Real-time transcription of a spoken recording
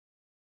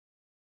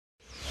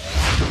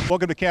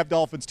Welcome to Camp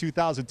Dolphins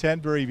 2010.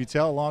 Barry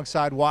Vitale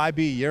alongside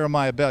YB,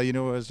 Yeremiah Bell. You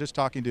know, I was just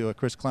talking to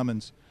Chris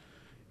Clemens.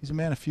 He's a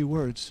man of few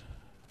words,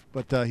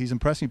 but he's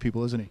impressing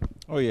people, isn't he?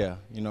 Oh, yeah.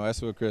 You know,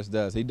 that's what Chris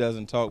does. He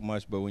doesn't talk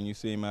much, but when you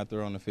see him out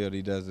there on the field,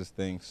 he does his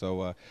thing.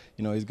 So,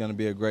 you know, he's going to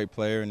be a great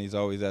player, and he's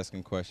always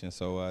asking questions.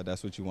 So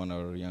that's what you want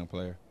out of a young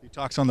player. He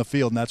talks on the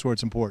field, and that's where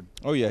it's important.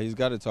 Oh, yeah, he's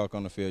got to talk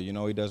on the field. You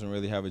know, he doesn't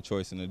really have a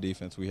choice in the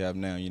defense we have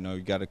now. You know,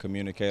 you got to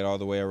communicate all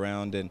the way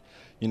around. And,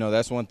 you know,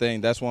 that's one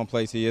thing. That's one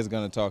place he is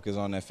going to talk is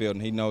on that field,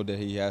 and he knows that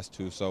he has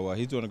to. So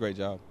he's doing a great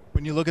job.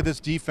 When you look at this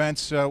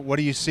defense, what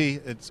do you see?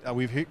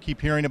 We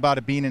keep hearing about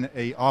it being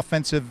an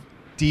offensive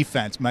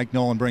defense Mike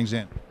Nolan brings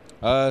in.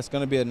 It's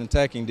going to be an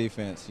attacking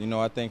defense. You know,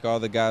 I think all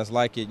the guys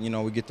like it. You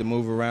know, we get to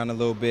move around a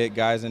little bit,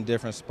 guys in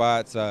different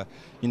spots,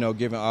 you know,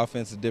 giving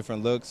offense a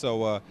different look.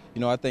 So, you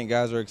know, I think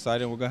guys are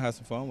excited. We're going to have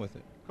some fun with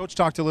it. Coach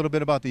talked a little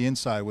bit about the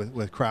inside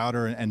with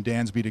Crowder and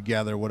Dansby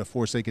together, what a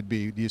force they could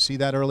be. Do you see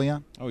that early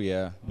on? Oh,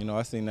 yeah. You know,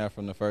 I seen that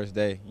from the first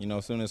day. You know,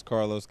 as soon as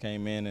Carlos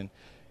came in and,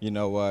 you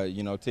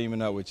know,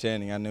 teaming up with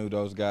Channing, I knew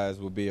those guys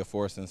would be a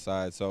force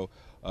inside. So,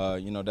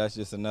 you know, that's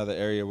just another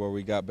area where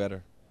we got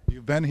better.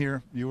 You've been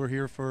here. You were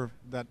here for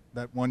that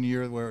 1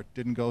 year where it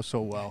didn't go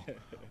so well.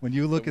 When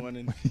you look at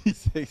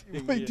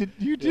wait,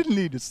 you didn't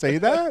need to say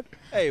that.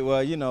 Hey,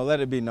 well, you know,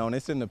 let it be known.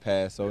 It's in the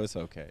past, so it's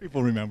okay.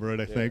 People remember it,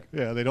 I think.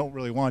 Yeah, they don't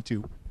really want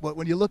to. But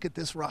when you look at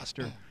this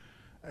roster,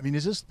 I mean,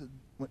 is this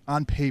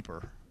on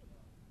paper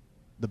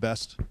the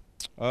best?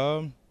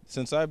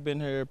 Since I've been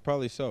here,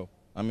 probably so.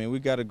 I mean, we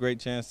got a great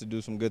chance to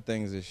do some good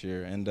things this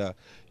year. And,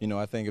 you know,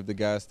 I think if the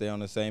guys stay on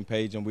the same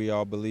page and we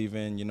all believe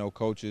in, you know,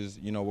 coaches,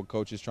 you know, what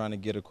coaches trying to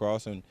get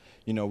across and,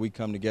 you know, we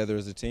come together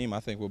as a team, I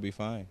think we'll be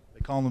fine.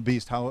 They call him a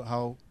beast.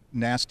 How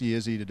nasty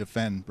is he to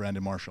defend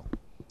Brandon Marshall?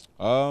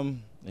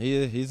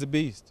 He's a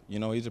beast. You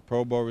know, he's a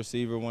Pro Bowl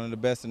receiver, one of the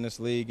best in this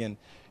league. And,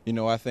 you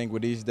know, I think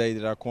with each day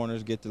that our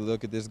corners get to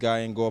look at this guy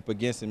and go up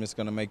against him, it's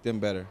going to make them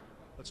better.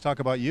 Let's talk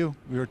about you.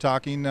 We were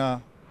talking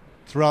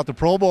throughout the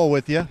Pro Bowl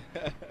with you.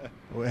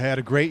 We had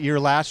a great year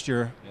last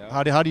year. Yeah.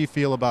 How do you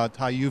feel about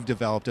how you've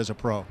developed as a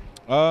pro?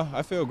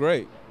 I feel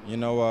great. You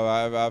know,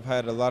 I've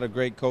had a lot of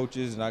great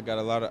coaches, and I got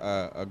a lot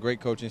of a great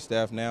coaching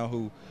staff now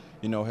who,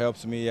 you know,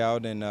 helps me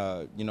out and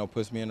you know,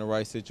 puts me in the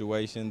right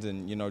situations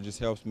and, you know, just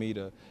helps me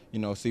to, you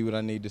know, see what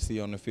I need to see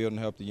on the field and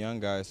help the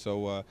young guys.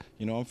 So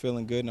you know, I'm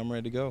feeling good and I'm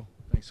ready to go.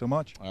 Thanks so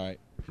much. All right.